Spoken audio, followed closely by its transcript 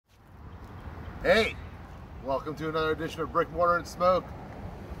Hey, welcome to another edition of Brick, Mortar, and Smoke.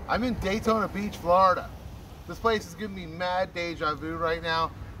 I'm in Daytona Beach, Florida. This place is giving me mad deja vu right now.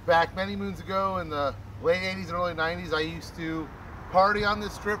 Back many moons ago in the late 80s and early 90s, I used to party on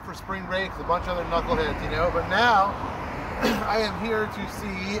this strip for spring break with a bunch of other knuckleheads, you know. But now, I am here to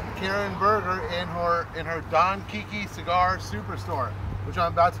see Karen Berger in her Don KIKI Cigar Superstore, which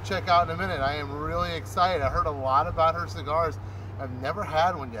I'm about to check out in a minute. I am really excited. I heard a lot about her cigars. I've never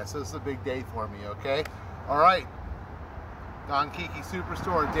had one yet, so this is a big day for me, okay? All right, Don KIKI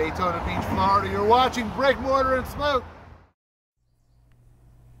Superstore, Daytona Beach, Florida. You're watching Brick, Mortar, and Smoke.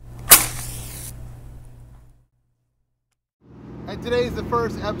 And today is the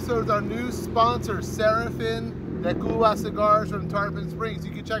first episode of our new sponsor, Serafin de Cuba Cigars from Tarpon Springs.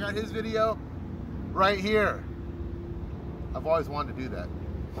 You can check out his video right here. I've always wanted to do that.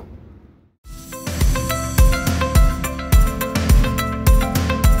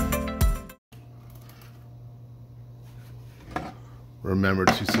 Remember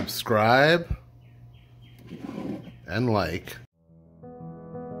to subscribe and like.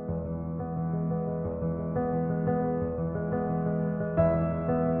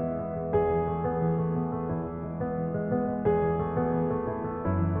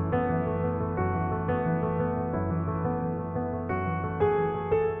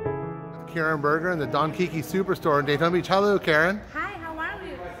 Karen Berger in the Don KIKI Superstore in Daytona Beach. Hello, Karen. Hi, how are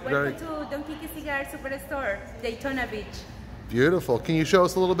you? Welcome to Don KIKI Cigar Superstore, Daytona Beach. Beautiful. Can you show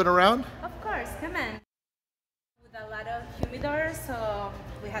us a little bit around? Of course, come on. With a lot of humidors, so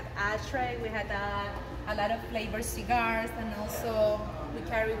we had ashtray, we had a lot of flavored cigars, and also we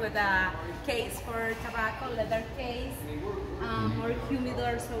carry with a case for tobacco, leather case, more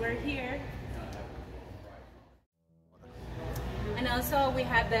humidors over here. And also we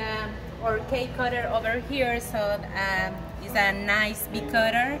have our K cutter over here, so it's a nice big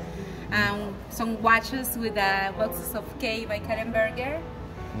cutter. Some watches with boxes of K by Karen Berger.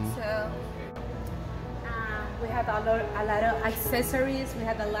 So we had a lot of accessories. We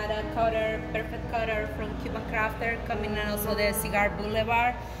had a lot of cutter, perfect cutter from Cuban Crafter coming, and also the Cigar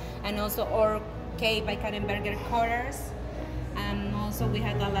Boulevard, and also our K by Karen Berger cutters. And also we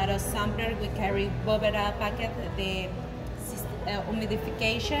had a lot of samplers. We carry Boveda packet, the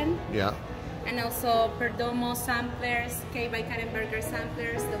humidification. Yeah. And also Perdomo samplers, K by Karen Berger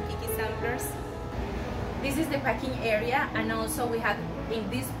samplers, the KIKI samplers. This is the packing area, and also we have in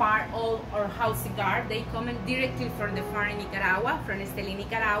this part all our house cigar. They come in directly from the farm in Nicaragua, from Esteli,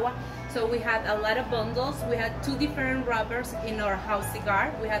 Nicaragua. So we had a lot of bundles. We had two different wrappers in our house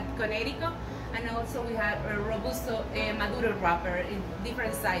cigar. We had Connecticut, and also we had a Robusto Maduro wrapper in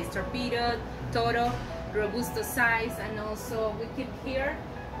different size, Torpedo, Toro, Robusto size, and also we keep here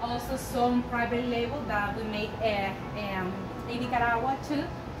also some private label that we make in Nicaragua too,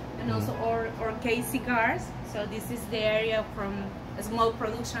 and also our K cigars. So this is the area from a small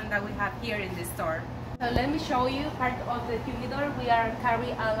production that we have here in the store. So let me show you part of the humidor. We are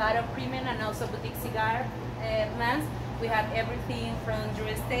carry a lot of premium and also boutique cigar plants. We have everything from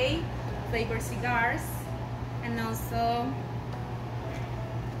USA, flavored cigars, and also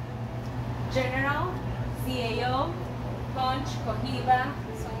General, CAO, Punch, Cohiba,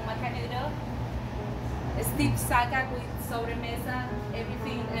 some Macanudo, Steve Saka with Sobremesa,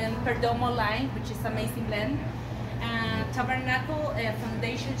 everything, and Perdomo line, which is amazing blend. Tabernacle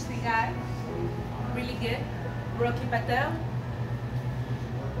Foundation Cigar, really good. Rocky Patel.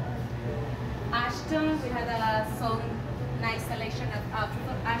 Ashton, we had some nice selection of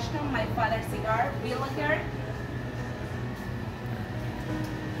Ashton, my father's cigar, Villager.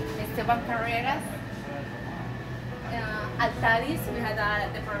 Esteban Carreras. Altadis, we had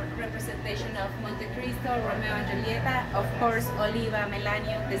the representation of Monte Cristo, Romeo and Julieta, of course Oliva,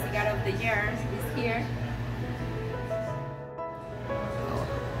 Melanio, the cigar of the year is here.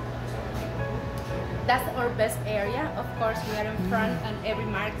 That's our best area. Of course, we are in front on every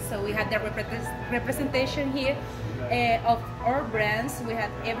mark, so we had the representation here of our brands. We had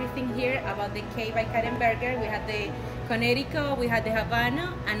everything here about the K by Karen Berger. We had the Connecticut, we had the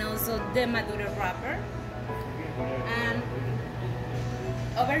Havana, and also the Maduro wrapper. And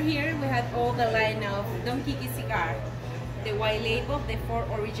over here we had all the line of Don KIKI cigar, the white label, the 4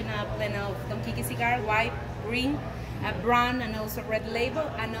 original blend of Don KIKI cigar, white, green, brown, and also red label,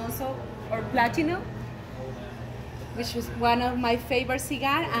 and also our platinum, which was one of my favorite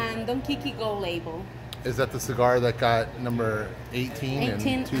cigar, and Don KIKI gold label. Is that the cigar that got number 18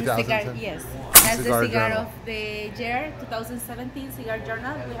 in 2000? Cigar, yes. That's the cigar of the year, 2017 Cigar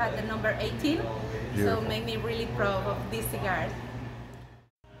Journal. We had the number 18, so made me really proud of this cigar.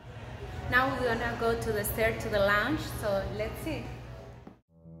 Now we're gonna go to the stairs to the lounge, so let's see.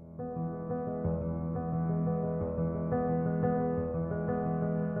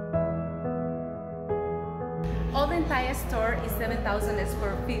 the entire store is 7,000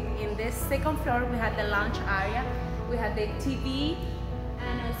 square feet. In this second floor, we have the lounge area, we have the TV,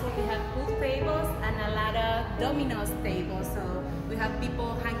 and also we have pool tables and a lot of dominoes tables. So we have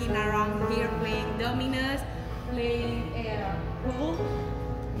people hanging around here playing dominoes, playing pool.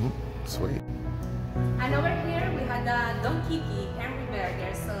 Sweet. And over here we have the Don KIKI, Karen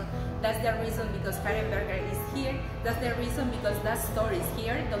Berger. So that's the reason because Karen Berger is here. That's the reason because that store is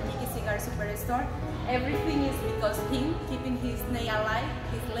here, Don KIKI Cigar Superstore. Everything is because him keeping his name alive,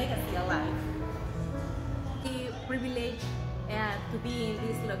 his legacy alive. He privileged to be in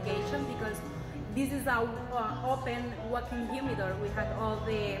this location because this is our open walk-in humidor. We had all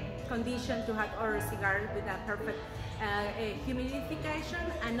the conditions to have our cigars with a perfect humidification,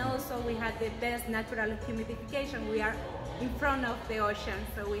 and also we had the best natural humidification. We are in front of the ocean,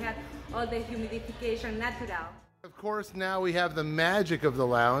 so we had all the humidification natural. Of course, now we have the magic of the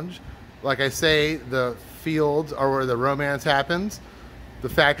lounge. Like I say, the fields are where the romance happens. The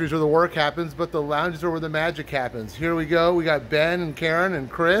factories where the work happens, but the lounges are where the magic happens. Here we go. We got Ben and Karen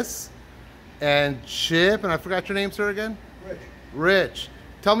and Chris and Chip, and I forgot your name, sir, again? Rich. Rich.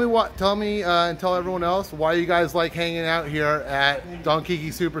 Tell me and tell everyone else why you guys like hanging out here at Don KIKI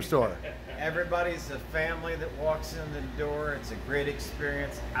Superstore. Everybody's a family that walks in the door. It's a great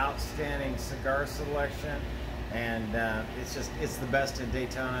experience, outstanding cigar selection, and it's the best in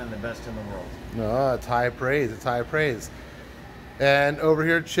Daytona and the best in the world. No, it's high praise. It's high praise. And over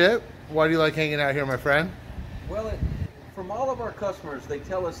here, Chip, why do you like hanging out here, my friend? Well, from all of our customers, they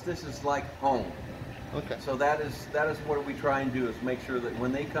tell us this is like home. Okay. So that is what we try and do, is make sure that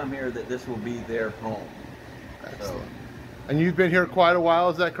when they come here that this will be their home. Excellent. And you've been here quite a while,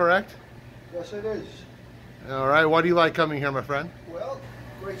 is that correct? Yes, it is. All right. Why do you like coming here, my friend? Well,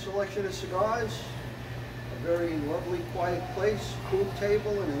 great selection of cigars, a very lovely, quiet place, cool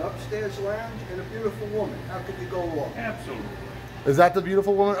table, and an upstairs lounge, and a beautiful woman. How could you go wrong? Absolutely. Is that the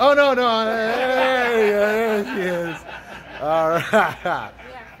beautiful woman? Oh, no, no. There she is. All right. We are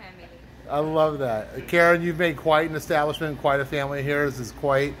family. I love that. Karen, you've made quite an establishment, quite a family here. This is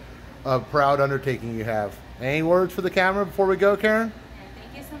quite a proud undertaking you have. Any words for the camera before we go, Karen?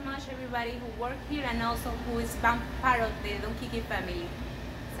 Thank you so much, everybody who worked here and also who is part of the Don KIKI family.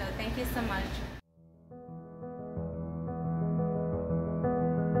 So thank you so much.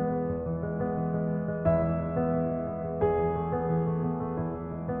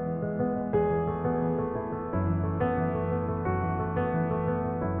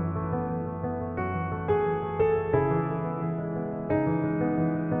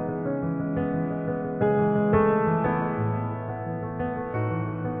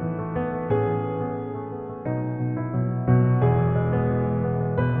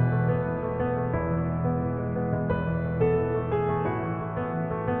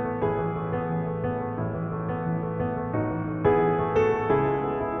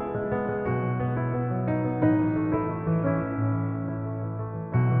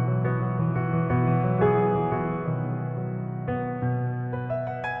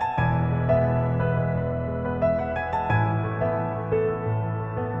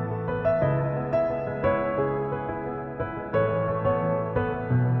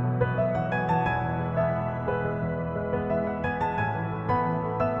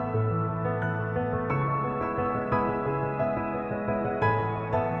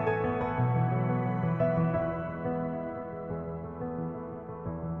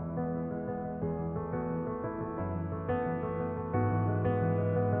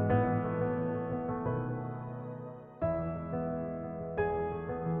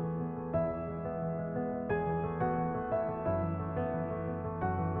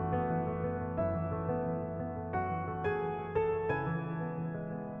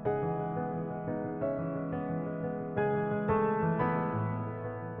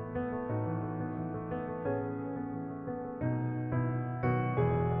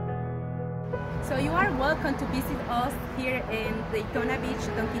 So you are welcome to visit us here in Daytona Beach,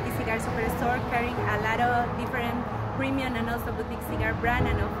 Don KIKI Cigar Superstore, carrying a lot of different premium and also boutique cigar brand,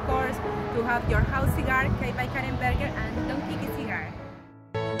 and of course to have your house cigar, KIKI by Karen Berger, and Don KIKI Cigar.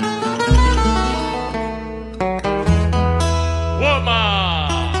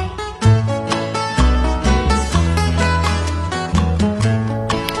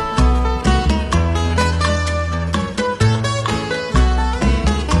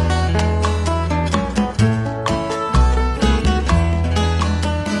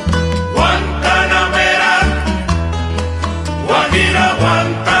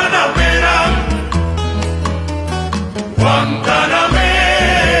 Guantanamera,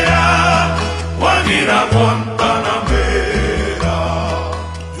 Guajira,